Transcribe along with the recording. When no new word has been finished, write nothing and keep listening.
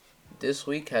This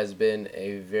week has been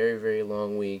a very, very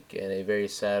long week and a very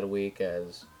sad week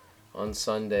as on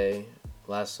Sunday,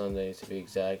 last Sunday to be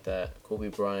exact, that Kobe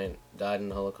Bryant died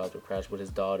in a helicopter crash with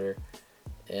his daughter.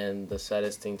 And the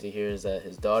saddest thing to hear is that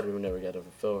his daughter never got to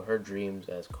fulfill her dreams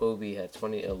as Kobe had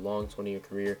a long 20-year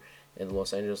career in the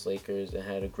Los Angeles Lakers and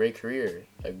had a great career,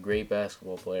 a great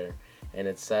basketball player. And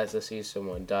it's sad to see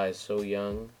someone die so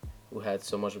young who had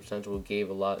so much potential, who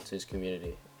gave a lot to his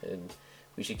community. And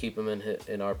we should keep him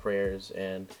in our prayers,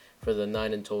 and for the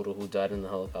 9 in total who died in the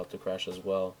helicopter crash as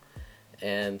well.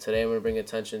 And today I'm going to bring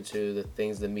attention to the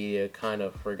things the media kind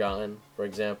of forgotten. For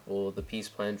example, the peace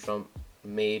plan Trump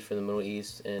made for the Middle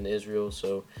East and Israel.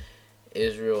 So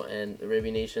Israel and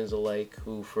Arabian nations alike,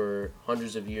 who for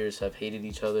hundreds of years have hated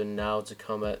each other, now to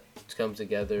come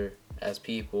together as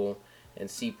people and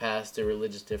see past their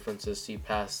religious differences, see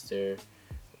past their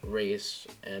race,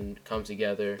 and come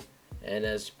together. And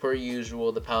as per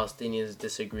usual, the Palestinians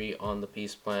disagree on the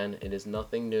peace plan. It is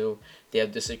nothing new. They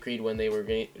have disagreed when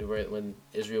when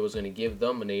Israel was going to give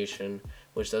them a nation,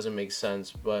 which doesn't make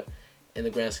sense. But in the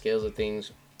grand scales of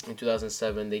things, in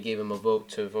 2007, they gave them a vote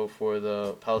to vote for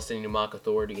the Palestinian Mock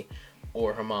Authority,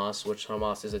 or Hamas, which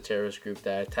Hamas is a terrorist group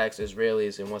that attacks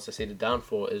Israelis and wants to see the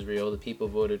downfall of Israel. The people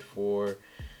voted for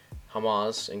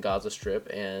Hamas in Gaza Strip,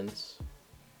 and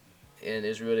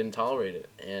Israel didn't tolerate it.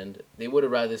 And they would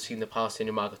have rather seen the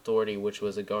Palestinian Mock Authority, which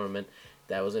was a government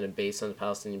that wasn't based on the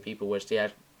Palestinian people, which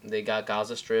they got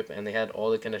Gaza Strip, and they had all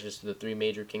the connections to the 3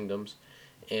 major kingdoms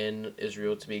in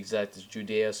Israel, to be exact, is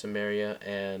Judea, Samaria,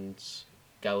 and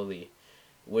Galilee,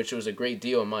 which was a great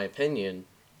deal in my opinion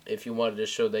if you wanted to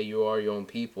show that you are your own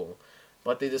people.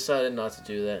 But they decided not to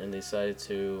do that, and they decided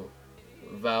to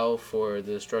vow for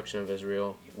the destruction of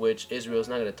Israel, which Israel is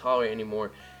not going to tolerate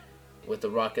anymore, with the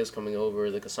rockets coming over,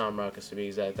 the Qassam rockets to be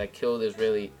exact, that killed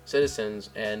Israeli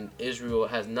citizens. And Israel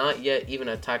has not yet even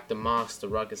attacked the mosques the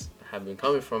rockets have been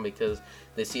coming from, because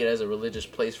they see it as a religious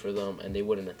place for them and they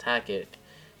wouldn't attack it.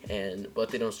 But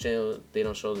they don't show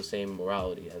the same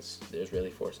morality as the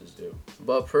Israeli forces do.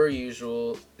 But per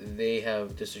usual, they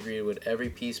have disagreed with every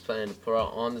peace plan put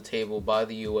out on the table by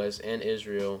the U.S. and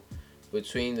Israel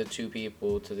between the two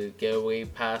people to get way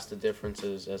past the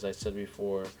differences, as I said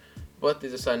before. But they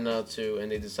decided not to,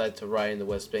 and they decided to riot in the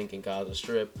West Bank and Gaza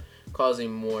Strip,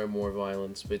 causing more and more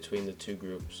violence between the two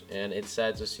groups. And it's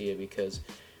sad to see it, because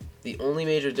the only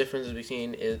major difference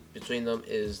between them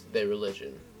is their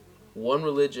religion. One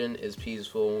religion is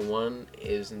peaceful, one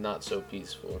is not so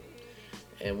peaceful.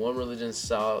 And one religion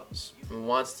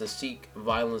wants to seek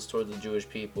violence toward the Jewish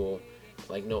people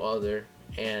like no other,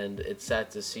 and it's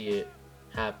sad to see it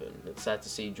happen. It's sad to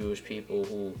see Jewish people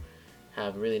who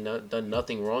have really done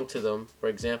nothing wrong to them. For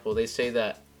example, they say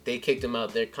that they kicked them out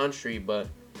of their country, but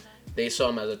they saw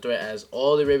them as a threat, as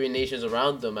all the Arabian nations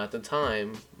around them at the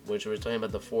time, which we're talking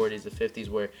about the 40s, the 50s,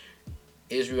 where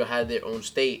Israel had their own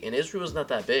state, and Israel is not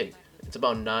that big. It's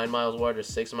about 9 miles wide or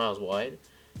 6 miles wide.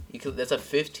 That's a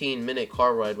 15-minute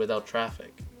car ride without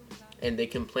traffic. And they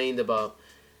complained about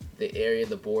the area,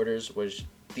 the borders, which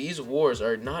these wars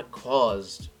are not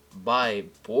caused by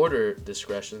border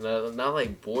discretion, not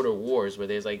like border wars where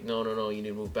there's like, no, you need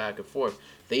to move back and forth.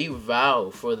 They vow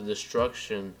for the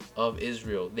destruction of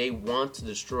Israel. They want to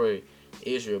destroy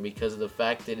Israel because of the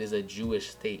fact that it is a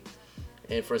Jewish state.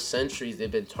 And for centuries they've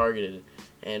been targeted.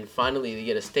 And finally they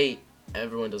get a state,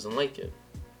 everyone doesn't like it.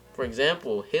 For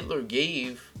example, Hitler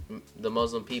gave the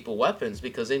Muslim people weapons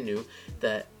because they knew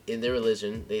that in their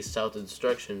religion they sought the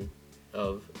destruction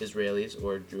of Israelis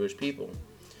or Jewish people.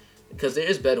 Because there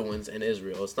is Bedouins in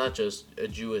Israel. It's not just a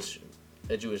Jewish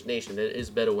nation. There is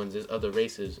Bedouins. There's other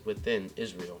races within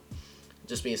Israel.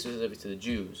 Just being specific to the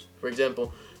Jews. For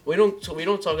example, we don't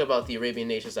talk about the Arabian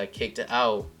nations that kicked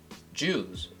out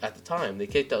Jews at the time. They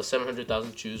kicked out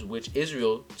 700,000 Jews, which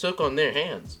Israel took on their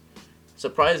hands.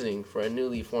 Surprising for a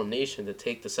newly formed nation to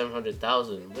take the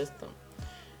 700,000 with them.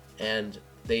 And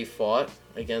they fought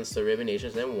against the Arabian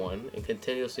nations and won, and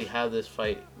continuously have this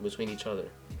fight between each other.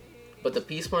 But the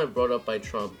peace plan brought up by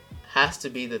Trump has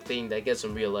to be the thing that gets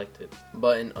him reelected.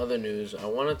 But in other news, I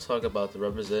want to talk about the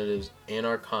representatives in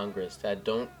our Congress that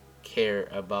don't care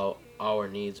about our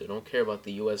needs, or don't care about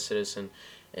the U.S. citizen,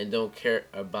 and don't care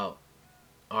about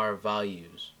our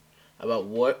values, about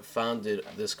what founded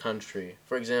this country.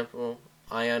 For example,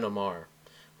 Ayan Omar,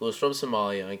 who is from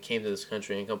Somalia and came to this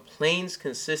country and complains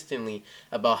consistently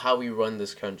about how we run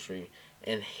this country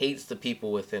and hates the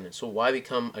people within it. So why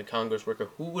become a Congress worker?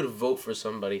 Who would vote for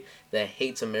somebody that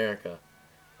hates America?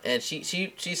 And she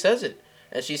says it.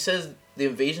 And she says the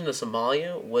invasion of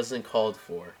Somalia wasn't called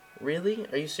for. Really?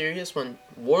 Are you serious? When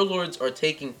warlords are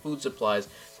taking food supplies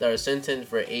that are sent in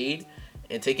for aid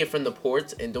and take it from the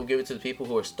ports and don't give it to the people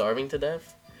who are starving to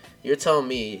death? You're telling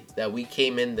me that we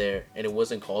came in there and it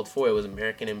wasn't called for, it was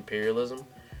American imperialism?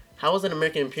 How was it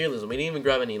American imperialism? We didn't even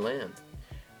grab any land.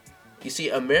 You see,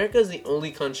 America is the only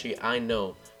country I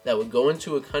know that would go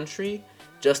into a country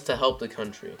just to help the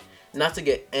country, not to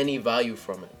get any value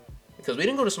from it. Because we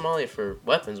didn't go to Somalia for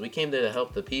weapons, we came there to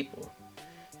help the people.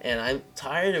 And I'm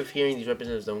tired of hearing these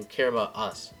representatives don't care about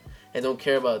us, and don't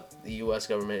care about the US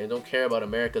government, and don't care about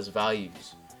America's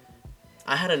values.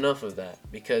 I had enough of that,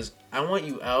 because I want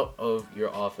you out of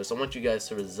your office. I want you guys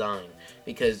to resign,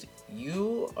 because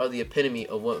you are the epitome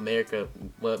of what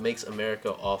makes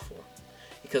America awful.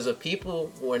 Because of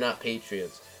people who are not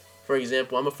patriots. For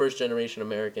example, I'm a first generation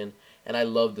American, and I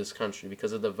love this country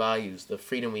because of the values, the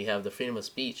freedom we have, the freedom of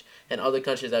speech, and other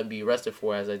countries I'd be arrested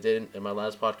for, as I did in my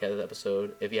last podcast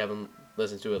episode. If you haven't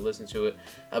listened to it, listen to it,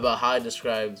 about how I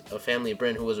described a family in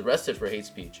Britain who was arrested for hate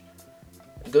speech.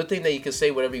 Good thing that you can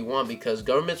say whatever you want, because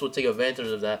governments will take advantage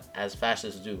of that, as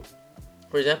fascists do.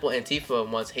 For example, Antifa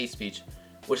wants hate speech,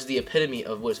 which is the epitome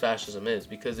of what fascism is,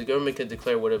 because the government can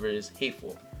declare whatever is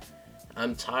hateful.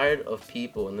 I'm tired of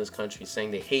people in this country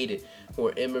saying they hate it, who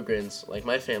are immigrants like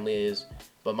my family is,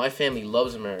 but my family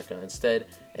loves America. Instead,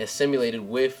 assimilated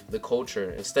with the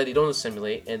culture. Instead, they don't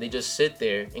assimilate, and they just sit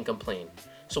there and complain.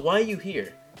 So why are you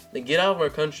here? Then get out of our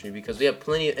country, because we have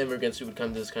plenty of immigrants who would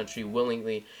come to this country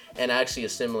willingly and actually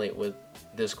assimilate with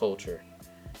this culture.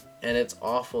 And it's an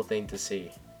awful thing to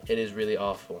see. It is really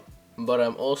awful. But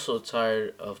I'm also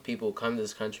tired of people who come to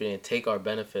this country and take our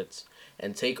benefits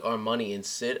and take our money and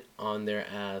sit on their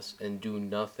ass and do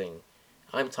nothing.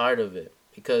 I'm tired of it,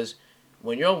 because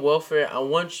when you're on welfare, I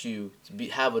want you to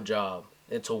have a job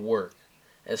and to work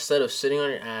instead of sitting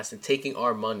on your ass and taking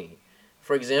our money.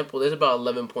 For example, there's about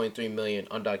 11.3 million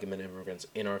undocumented immigrants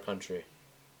in our country,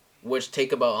 which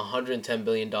take about $110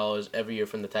 billion every year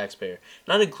from the taxpayer,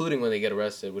 not including when they get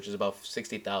arrested, which is about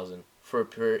 $60,000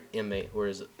 per inmate who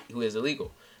is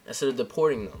illegal, instead of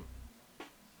deporting them.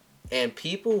 And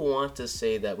people want to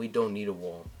say that we don't need a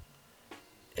wall.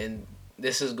 And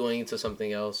this is going into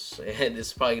something else, and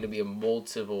it's probably going to be a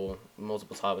multiple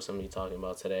topics I'm going to be talking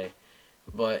about today.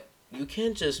 But you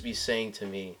can't just be saying to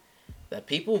me that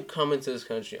people who come into this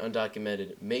country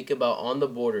undocumented make about, on the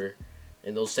border,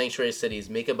 in those sanctuary cities,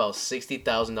 make about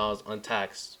 $60,000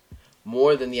 untaxed,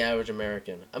 more than the average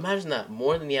American. Imagine that,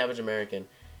 more than the average American.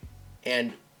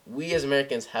 And we as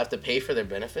Americans have to pay for their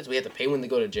benefits. We have to pay when they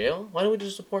go to jail. Why don't we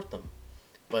just support them?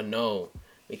 But no,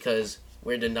 because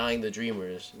we're denying the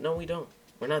dreamers. No, we don't.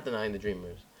 We're not denying the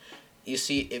dreamers. You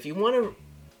see, if you want to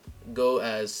go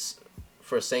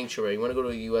for sanctuary, you want to go to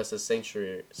the U.S. as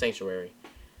sanctuary,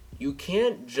 you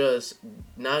can't just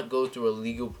not go through a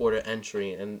legal port of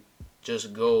entry and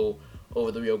just go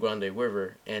over the Rio Grande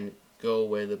River and go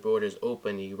where the border is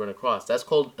open and you run across. That's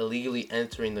called illegally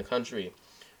entering the country.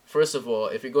 First of all,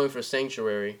 if you're going for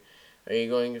sanctuary, or you're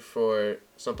going for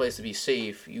someplace to be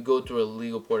safe, you go through a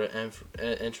legal port of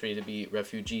entry to be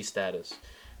refugee status.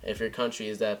 If your country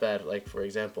is that bad, like for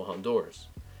example, Honduras.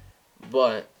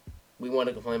 But we want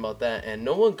to complain about that, and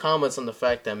no one comments on the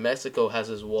fact that Mexico has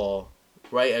this wall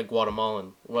right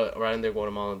on their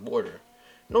Guatemalan border.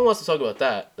 No one wants to talk about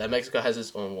that Mexico has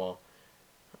its own wall.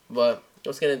 But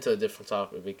let's get into a different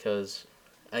topic, because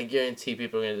I guarantee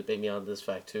people are going to debate me on this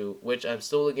fact too, which I'm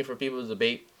still looking for people to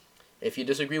debate. If you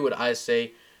disagree with what I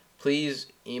say, please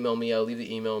email me. I'll leave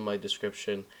the email in my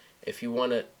description. If you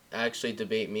want to actually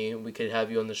debate me, we could have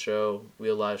you on the show.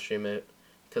 We'll live stream it,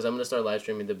 because I'm going to start live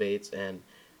streaming debates, and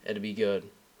it'll be good.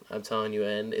 I'm telling you,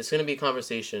 and it's going to be a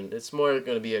conversation. It's more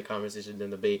going to be a conversation than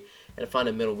debate, and find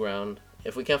a middle ground.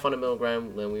 If we can't find a middle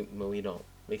ground, then we don't,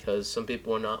 because some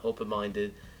people are not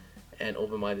open-minded and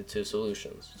open-minded to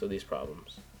solutions to these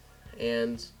problems.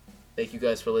 And thank you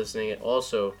guys for listening. And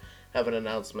also have an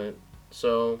announcement.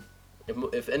 So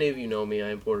if any of you know me,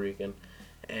 I'm Puerto Rican,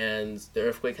 and the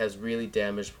earthquake has really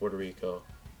damaged Puerto Rico,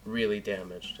 really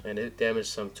damaged, and it damaged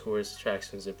some tourist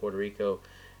attractions in Puerto Rico,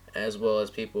 as well as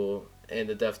people, and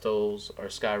the death tolls are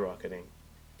skyrocketing.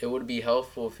 It would be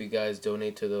helpful if you guys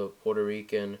donate to the Puerto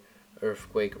Rican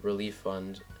Earthquake Relief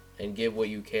Fund and give what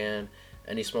you can.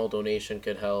 Any small donation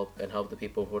could help, and help the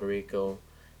people of Puerto Rico,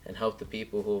 and help the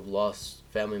people who have lost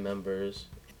family members.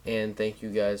 And thank you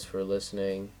guys for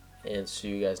listening, and see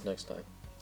you guys next time.